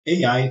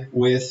AI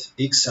with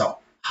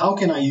Excel. How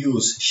can I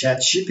use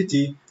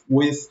ChatGPT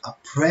with a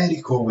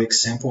practical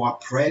example, a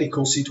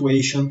practical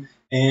situation,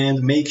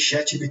 and make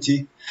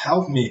ChatGPT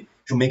help me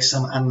to make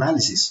some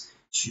analysis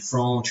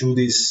from to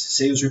this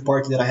sales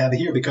report that I have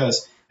here?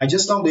 Because I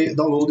just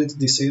downloaded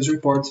the sales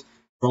report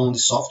from the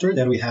software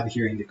that we have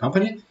here in the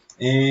company,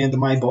 and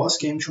my boss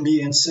came to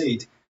me and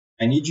said,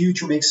 I need you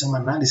to make some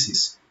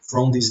analysis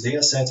from this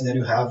data set that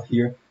you have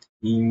here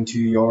into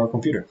your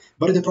computer.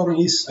 But the problem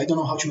is I don't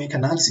know how to make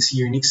analysis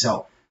here in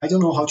Excel. I don't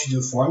know how to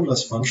do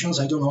formulas, functions.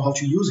 I don't know how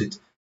to use it.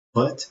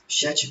 But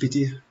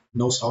ChatGPT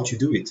knows how to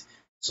do it.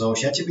 So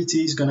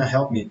ChatGPT is going to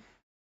help me.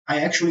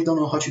 I actually don't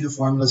know how to do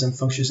formulas and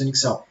functions in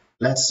Excel.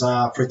 Let's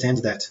pretend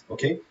that,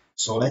 okay?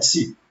 So let's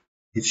see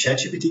if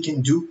ChatGPT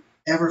can do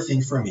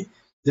everything for me.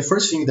 The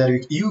first thing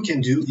that you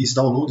can do is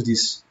download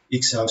this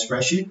Excel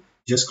spreadsheet.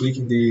 Just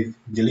clicking the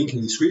link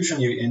in the description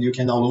and you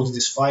can download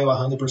this file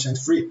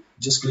 100% free.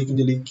 Just clicking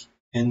the link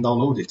and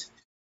download it.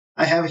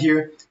 I have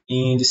here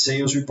in the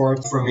sales report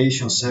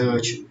information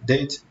such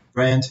date,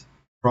 brand,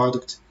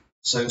 product,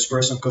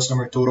 salesperson,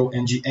 customer total,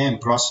 and GM,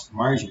 gross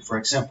margin, for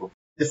example.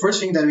 The first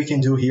thing that we can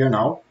do here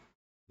now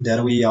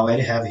that we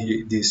already have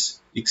here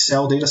this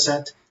Excel data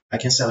set, I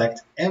can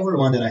select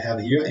everyone that I have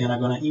here and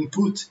I'm going to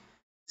input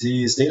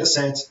this data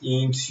set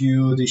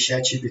into the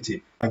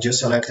ChatGPT. I just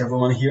select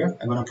everyone here.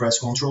 I'm going to press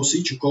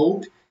Ctrl+C to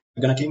code.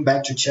 I'm going to come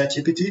back to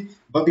ChatGPT.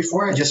 But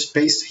before I just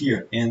paste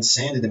here and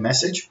send the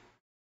message,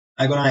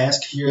 I'm going to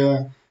ask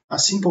here a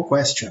simple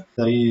question.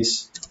 That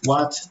is,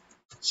 what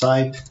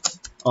type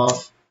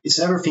of, it's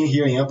everything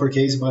here in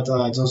uppercase, but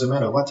it doesn't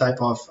matter. What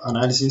type of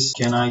analysis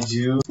can I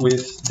do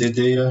with the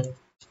data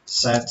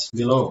set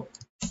below?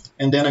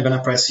 And then I'm going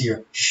to press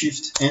here,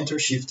 Shift,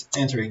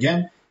 Enter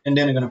again. And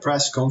then I'm going to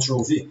press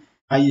Ctrl+V.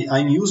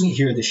 I'm using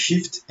here the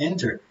Shift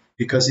Enter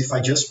because if I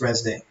just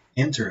press the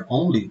Enter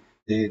only,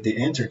 the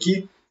Enter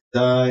key,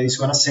 it's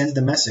going to send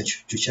the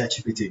message to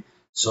ChatGPT.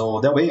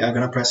 So that way I'm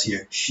going to press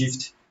here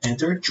Shift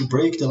Enter to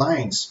break the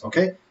lines.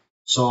 Okay.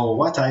 So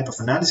what type of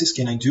analysis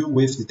can I do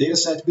with the data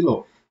set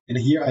below? And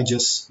here I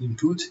just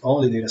input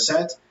all the data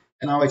set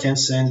and now I can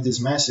send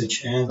this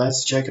message and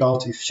let's check it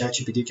out if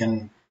ChatGPT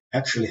can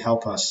actually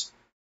help us.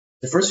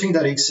 The first thing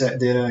that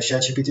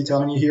ChatGPT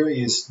telling me here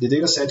is the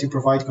data set you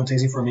provide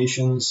contains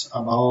information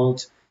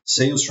about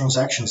sales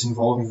transactions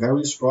involving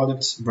various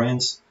products,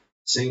 brands,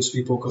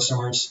 salespeople,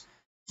 customers,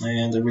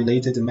 and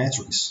related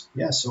metrics.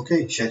 Yes,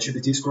 okay,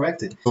 ChatGPT is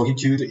corrected. So he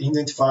could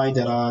identify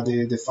that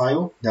the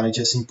file that I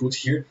just input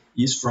here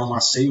is from a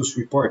sales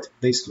report,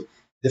 basically.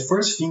 The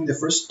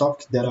first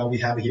topic that we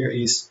have here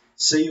is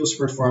sales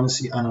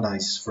performance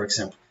analysis, for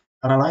example.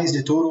 Analyze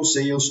the total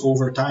sales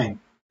over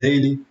time,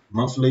 daily,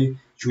 monthly,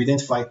 to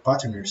identify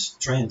patterns,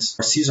 trends,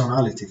 or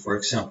seasonality, for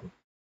example.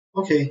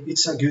 Okay,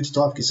 it's a good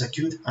topic, it's a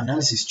good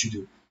analysis to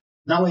do.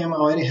 Now I am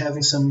already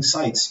having some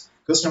insights.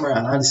 Customer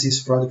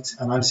analysis, product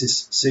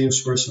analysis,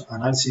 salesperson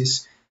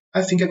analysis.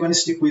 I think I'm going to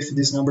stick with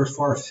this number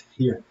 4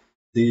 here,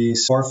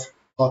 this 4th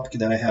topic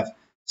that I have.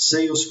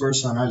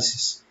 Salesperson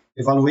analysis.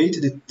 Evaluate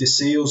the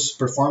sales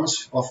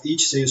performance of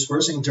each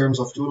salesperson in terms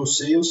of total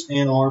sales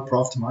and or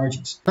profit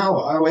margins. Now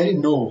I already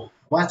know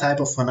what type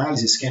of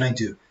analysis can I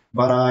do,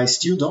 but I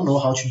still don't know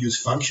how to use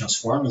functions,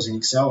 formulas in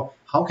Excel.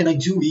 How can I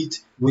do it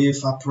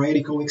with a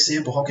practical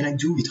example? How can I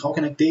do it? How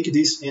can I take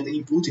this and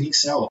input in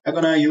Excel? I'm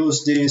going to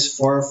use this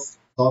 4th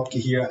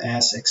topic here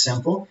as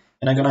example,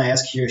 and I'm going to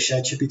ask here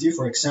ChatGPT,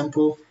 for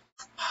example,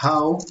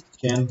 how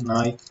can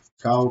I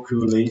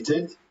calculate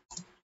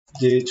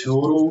the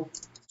total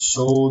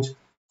sold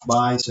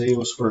by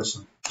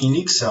salesperson in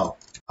Excel?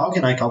 How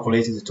can I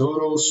calculate the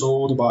total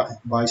sold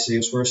by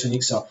salesperson in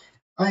Excel?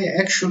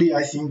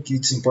 I think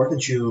it's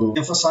important to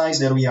emphasize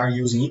that we are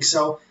using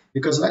Excel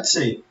because let's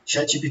say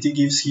ChatGPT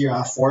gives here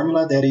a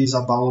formula that is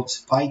about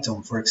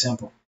Python, for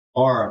example,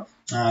 or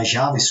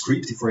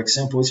JavaScript, for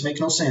example. It makes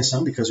no sense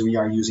because we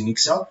are using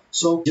Excel.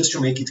 So just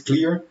to make it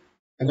clear,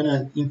 I'm going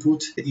to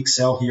input the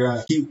Excel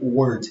here,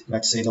 keyword,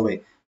 let's say the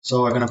way.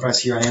 So I'm going to press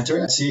here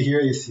Enter. Let's see here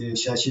if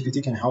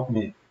ChatGPT can help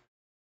me.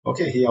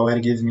 Okay, he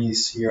already gave me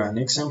here an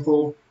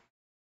example.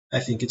 I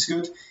think it's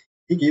good.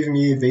 He gave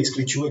me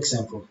basically 2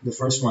 examples. The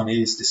first one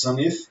is the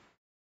SUMIF,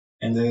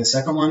 and the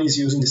second one is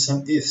using the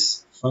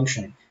SUMIFs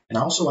function. And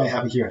also I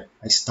have here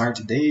a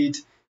start date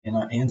and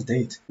an end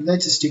date.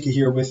 Let's stick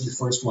here with the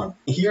first one.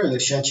 Here the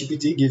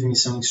ChatGPT gives me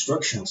some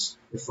instructions.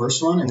 The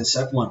first one and the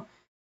second one.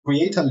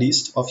 Create a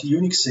list of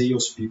unique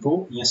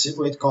salespeople in a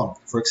separate column.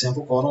 For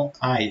example, column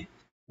I,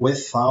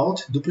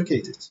 without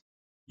duplicated.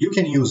 You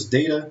can use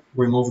data,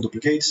 remove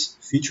duplicates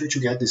feature to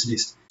get this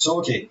list. So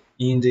okay,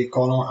 in the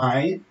column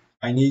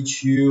I need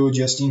to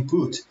just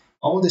input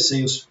all the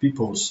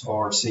salespeople's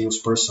or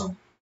salesperson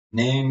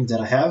name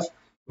that I have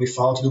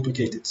without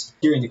duplicated.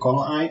 Here in the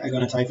column I'm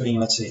going to type it in,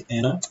 let's say,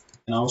 Anna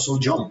and also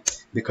John,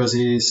 because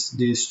it's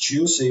these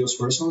 2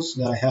 salespersons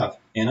that I have,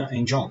 Anna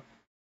and John.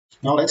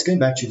 Now let's get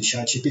back to the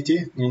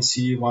ChatGPT and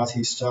see what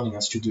he's telling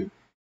us to do.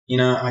 In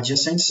an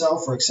adjacent cell,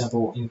 for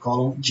example, in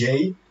column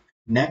J,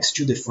 next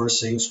to the first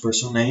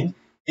salesperson name,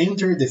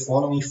 enter the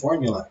following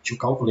formula to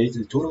calculate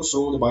the total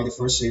sold by the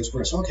first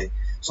salesperson. Okay,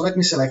 so let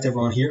me select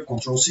everyone here,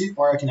 Control C,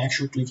 or I can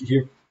actually click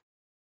here,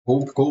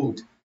 copy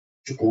code,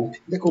 to copy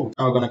the code.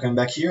 Now I'm gonna come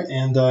back here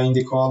and in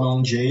the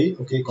column J,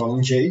 okay,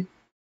 column J,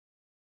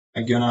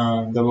 I'm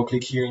gonna double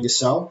click here in the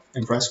cell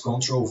and press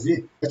Control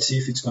V. Let's see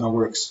if it's gonna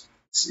work.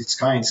 It's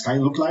kind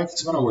of look like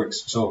it's gonna work.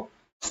 So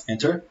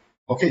enter.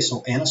 Okay,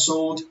 so Anna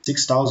sold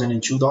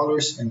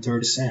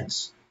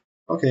 $6,002.30.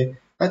 Okay,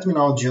 let me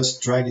now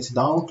just drag it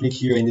down. Click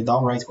here in the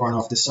down right corner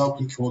of the cell.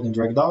 Click, hold, and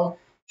drag down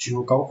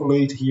to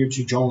calculate here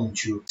to John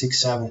to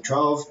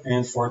 6,712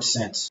 and 40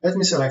 cents. Let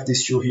me select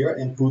this two here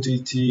and put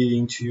it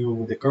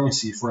into the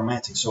currency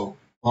formatting. So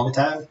Home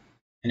tab,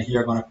 and here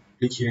I'm gonna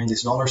click here in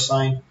this dollar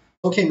sign.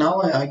 Okay,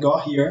 now I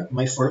got here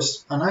my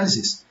first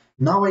analysis.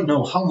 Now I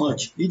know how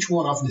much each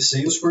one of the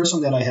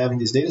salesperson that I have in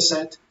this data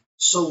set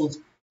sold.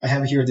 I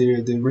have here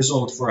the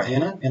result for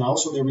Anna and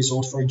also the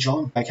result for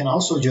John. I can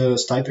also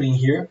just type it in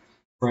here.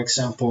 For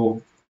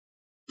example,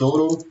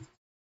 total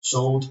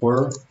sold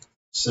per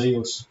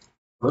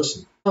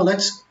salesperson. Now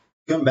let's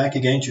come back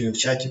again to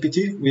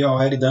ChatGPT. We are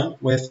already done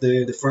with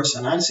the first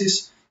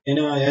analysis. And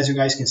as you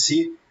guys can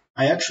see,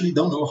 I actually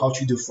don't know how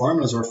to do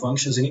formulas or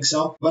functions in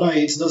Excel, but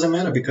it doesn't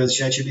matter because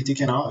ChatGPT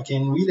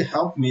can really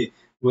help me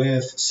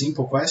with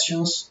simple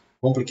questions,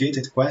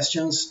 complicated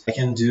questions. I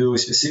can do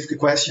specific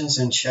questions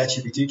and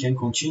ChatGPT can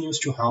continue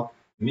to help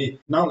me.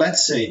 Now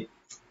let's say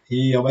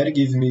he already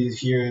gave me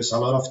here a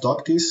lot of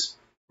topics,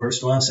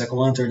 first one, second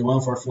one, third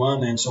one, fourth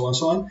one, and so on,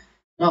 so on.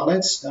 Now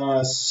let's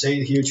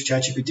say here to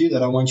ChatGPT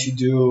that I want to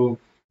do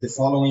the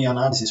following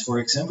analysis, for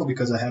example,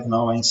 because I have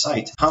now an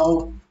insight.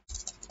 How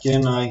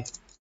can I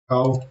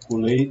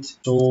calculate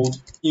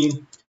sold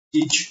in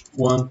each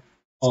one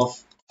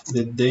of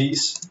the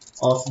days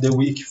of the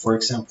week, for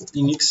example,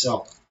 in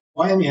Excel?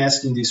 Why am I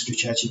asking this to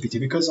ChatGPT?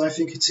 Because I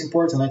think it's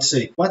important. Let's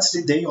say, what's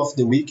the day of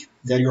the week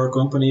that your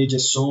company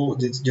just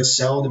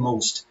sell the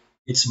most?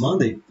 It's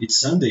Monday, it's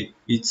Sunday,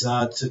 it's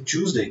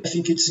Tuesday. I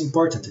think it's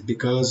important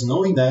because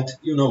knowing that,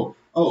 you know,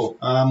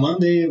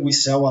 Monday we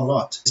sell a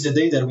lot. It's the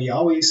day that we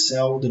always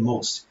sell the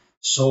most.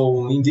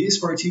 So in this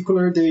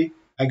particular day,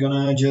 I'm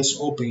gonna just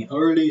open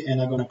early and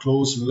I'm gonna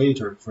close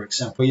later, for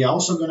example. We're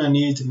also gonna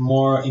need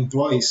more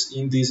employees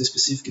in this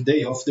specific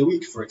day of the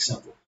week, for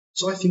example.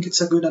 So I think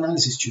it's a good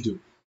analysis to do.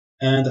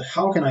 And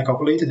how can I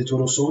calculate the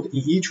total sold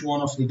in each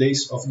one of the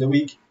days of the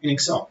week in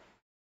Excel?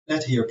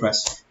 Let's here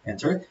press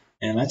enter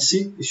and let's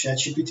see if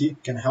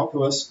ChatGPT can help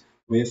us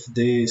with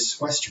this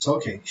question. So,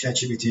 okay,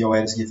 ChatGPT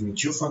already is giving me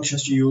 2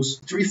 functions to use,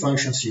 3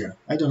 functions here.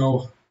 I don't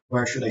know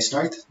where should I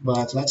start,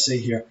 but let's say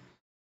here,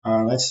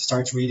 let's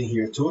start reading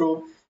here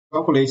total.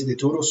 Calculate the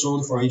total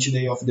sold for each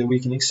day of the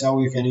week in Excel.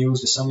 You can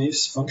use the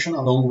SUMIFs function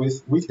along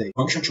with weekday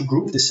function to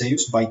group the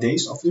sales by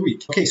days of the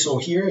week. Okay, so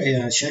here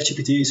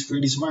ChatGPT is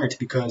pretty smart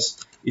because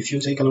if you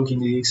take a look in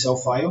the Excel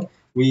file,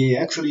 we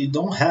actually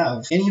don't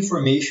have any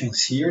information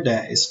here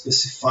that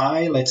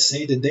specify, let's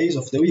say, the days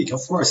of the week.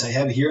 Of course, I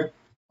have here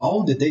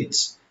all the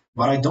dates,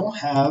 but I don't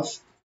have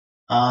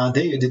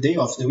the day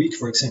of the week,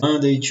 for example,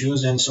 Monday,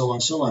 Tuesday, and so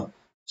on, so on.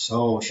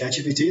 So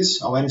ChatGPT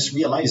already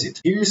realize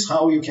it. Here's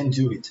how you can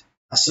do it.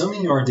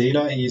 Assuming your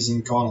data is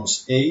in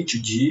columns A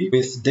to G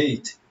with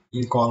date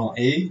in column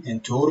A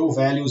and total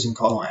values in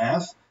column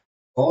F,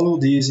 follow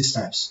these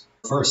steps.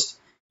 First,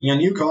 in a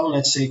new column,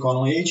 let's say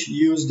column H,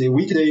 use the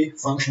weekday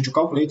function to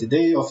calculate the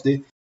day of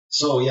the...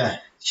 So yeah,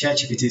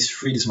 ChatGPT is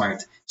pretty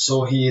smart.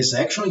 So he is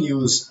actually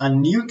use a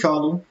new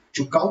column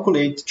to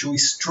calculate, to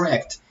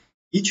extract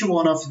each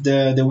one of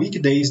the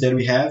weekdays that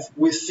we have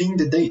within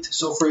the date.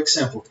 So for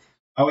example,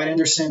 I will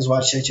understand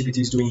what ChatGPT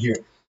is doing here.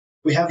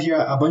 We have here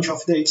a bunch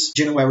of dates,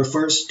 January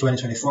 1st,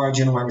 2024,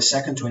 January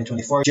 2nd,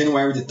 2024,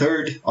 January the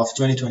 3rd of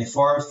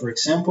 2024, for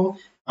example.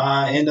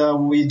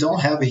 And we don't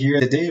have here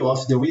the day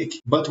of the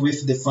week, but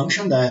with the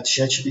function that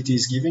ChatGPT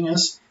is giving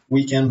us,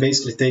 we can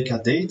basically take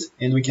a date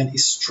and we can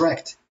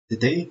extract the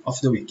day of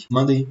the week,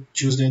 Monday,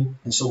 Tuesday,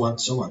 and so on,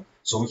 so on.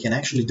 So we can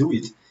actually do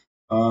it.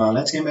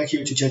 Let's get back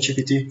here to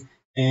ChatGPT,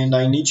 and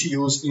I need to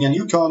use in a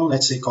new column,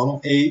 let's say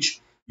column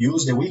H,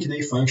 use the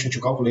weekday function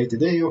to calculate the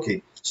day.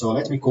 Okay, so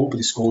let me copy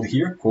this code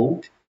here,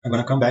 code. I'm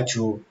gonna come back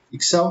to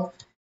Excel,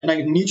 and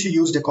I need to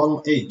use the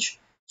column H.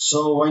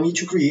 So I need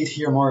to create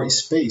here more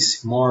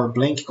space, more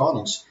blank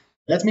columns.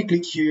 Let me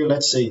click here,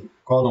 let's say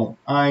column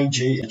I,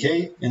 J, and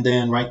K, and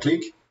then right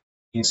click,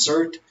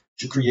 insert,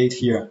 to create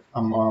here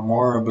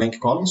more blank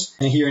columns.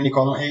 And here in the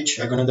column H,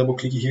 I'm gonna double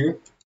click here,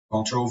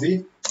 Control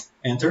V,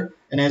 enter.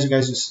 And as you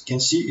guys can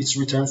see, it's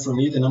returned for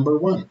me the number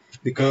 1,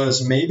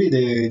 because maybe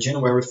the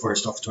January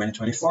 1st of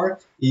 2024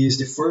 is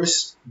the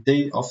first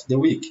day of the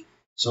week.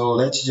 So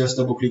let's just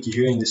double click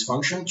here in this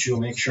function to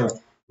make sure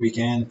we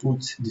can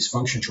put this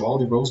function to all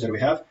the rows that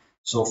we have.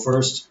 So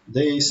first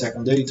day,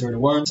 second day, third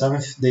one,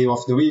 7th day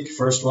of the week,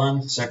 first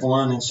one, second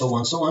one, and so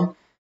on, so on.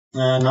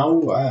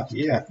 Now,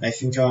 yeah, I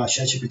think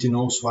ChatGPT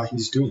knows what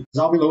he's doing.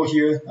 Down below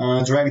here,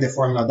 drag the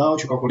formula down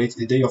to calculate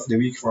the day of the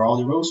week for all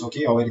the rows.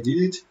 Okay, I already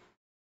did it.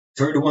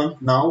 Third one,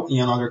 now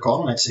in another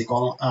column, let's say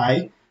column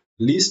I,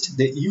 list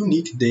the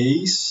unique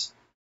day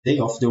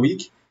of the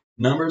week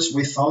numbers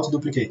without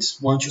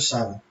duplicates, 1 to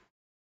 7.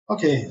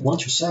 Okay, 1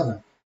 to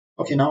 7.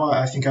 Okay, now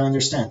I think I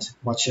understand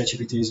what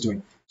ChatGPT is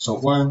doing. So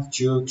 1,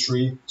 2,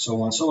 3,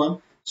 so on, so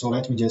on. So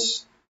let me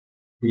just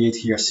create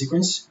here a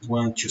sequence,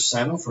 1 to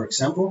 7, for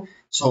example.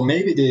 So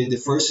maybe the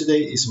first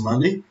day is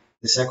Monday,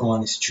 the second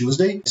one is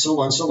Tuesday,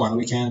 so on, so on.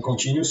 We can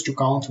continue to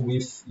count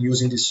with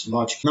using this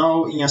logic.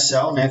 Now, in a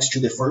cell next to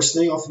the first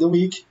day of the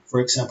week,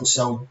 for example,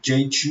 cell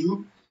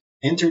J2,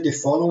 enter the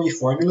following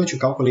formula to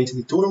calculate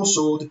the total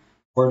sold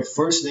for the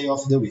first day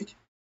of the week.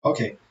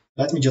 Okay,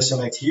 let me just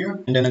select here,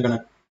 and then I'm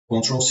gonna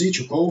Control-C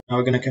to code. Now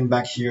we're gonna come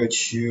back here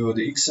to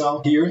the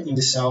Excel. Here in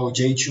the cell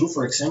J2,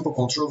 for example,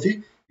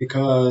 Control-V,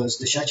 because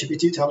the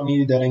ChatGPT tells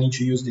me that I need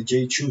to use the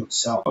J2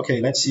 cell. Okay,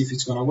 let's see if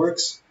it's gonna work.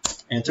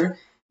 Enter.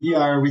 We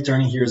are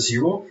returning here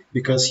 0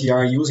 because we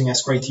are using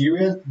as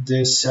criteria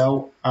the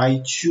cell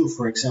I2,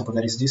 for example,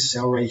 that is this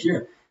cell right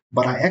here.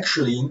 But I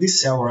actually, in this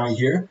cell right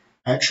here,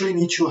 I actually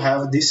need to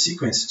have this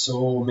sequence.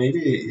 So maybe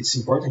it's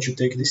important to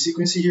take this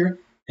sequence here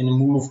and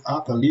move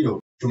up a little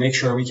to make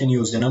sure we can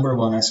use the number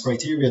 1 as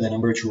criteria, the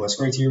number 2 as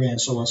criteria,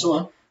 and so on, so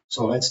on.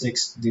 So let's take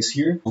this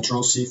here,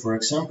 Control-C, for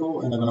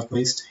example, and I'm gonna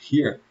place it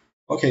here.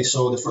 Okay,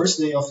 so the first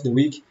day of the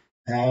week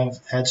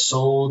had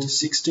sold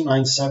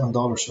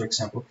 $69.7, for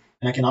example.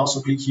 And I can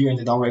also click here in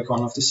the down right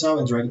corner of the cell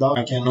and drag down.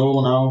 I can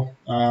know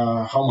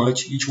now how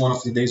much each one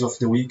of the days of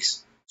the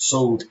weeks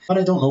sold. But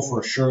I don't know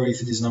for sure if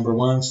this number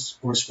 1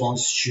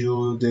 corresponds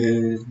to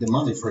the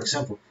Monday, for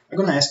example. I'm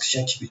going to ask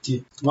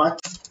ChatGPT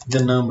what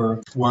the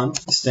number 1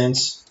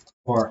 stands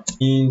for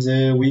in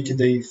the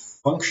weekday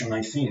function,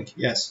 I think.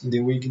 Yes, in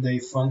the weekday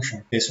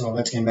function. Okay, so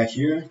let's come back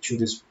here to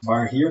this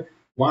bar here.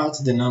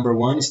 What the number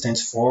 1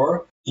 stands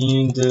for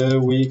in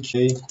the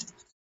weekday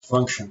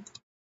function.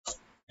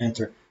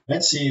 Enter.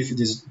 Let's see if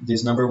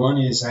this number 1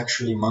 is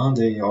actually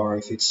Monday or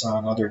if it's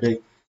another day.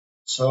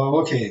 So,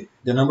 okay,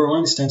 the number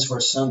 1 stands for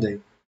Sunday,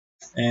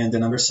 and the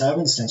number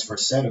 7 stands for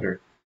Saturday.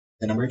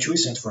 The number 2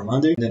 stands for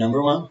Monday, the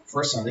number 1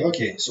 for Sunday.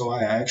 Okay, so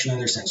I actually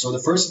understand. So the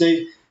first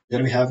day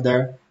that we have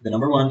there, the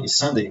number 1 is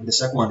Sunday, the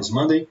second one is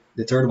Monday,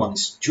 the third one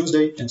is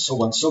Tuesday, and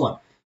so on, so on.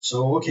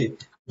 So, okay,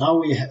 now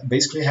we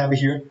basically have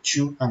here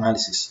 2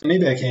 analyses.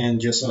 Maybe I can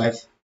just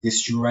select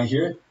these 2 right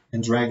here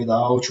and drag it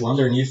out to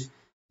underneath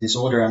this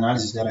other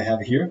analysis that I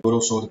have here, total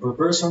sold per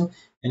person,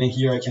 and then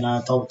here I can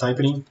type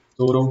in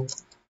total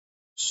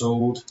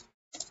sold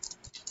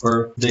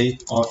per day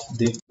of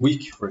the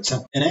week, for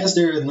example. And as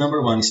the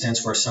number 1 stands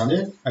for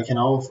Sunday, I can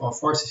of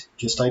course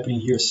just type in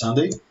here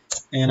Sunday,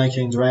 and I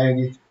can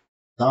drag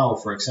down,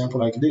 for example,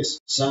 like this,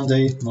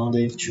 Sunday,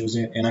 Monday,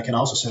 Tuesday, and I can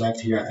also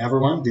select here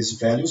everyone, these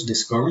values,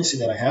 this currency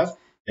that I have,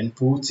 and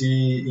put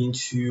it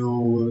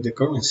into the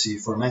currency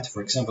format,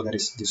 for example, that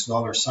is this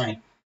dollar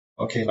sign.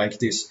 Okay, like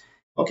this.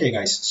 Okay,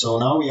 guys, so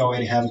now we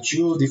already have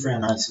 2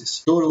 different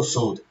analyses. Total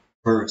sold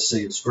per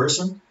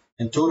salesperson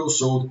and total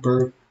sold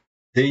per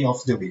day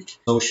of the week.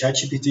 So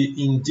ChatGPT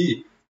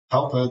indeed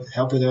helped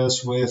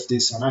us with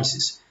this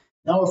analysis.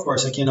 Now, of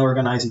course, I can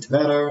organize it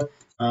better.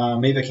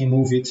 Maybe I can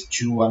move it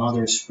to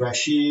another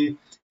spreadsheet.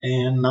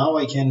 And now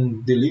I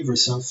can deliver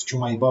something to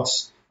my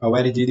boss. I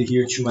already did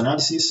here 2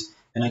 analyses.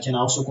 And I can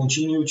also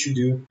continue to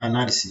do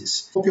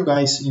analysis. Hope you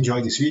guys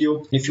enjoyed this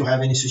video. If you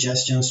have any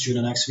suggestions to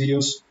the next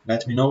videos,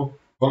 let me know.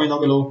 Comment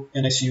down below,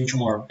 and I see you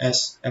tomorrow.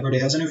 As every day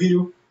has a new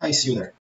video, I see you there.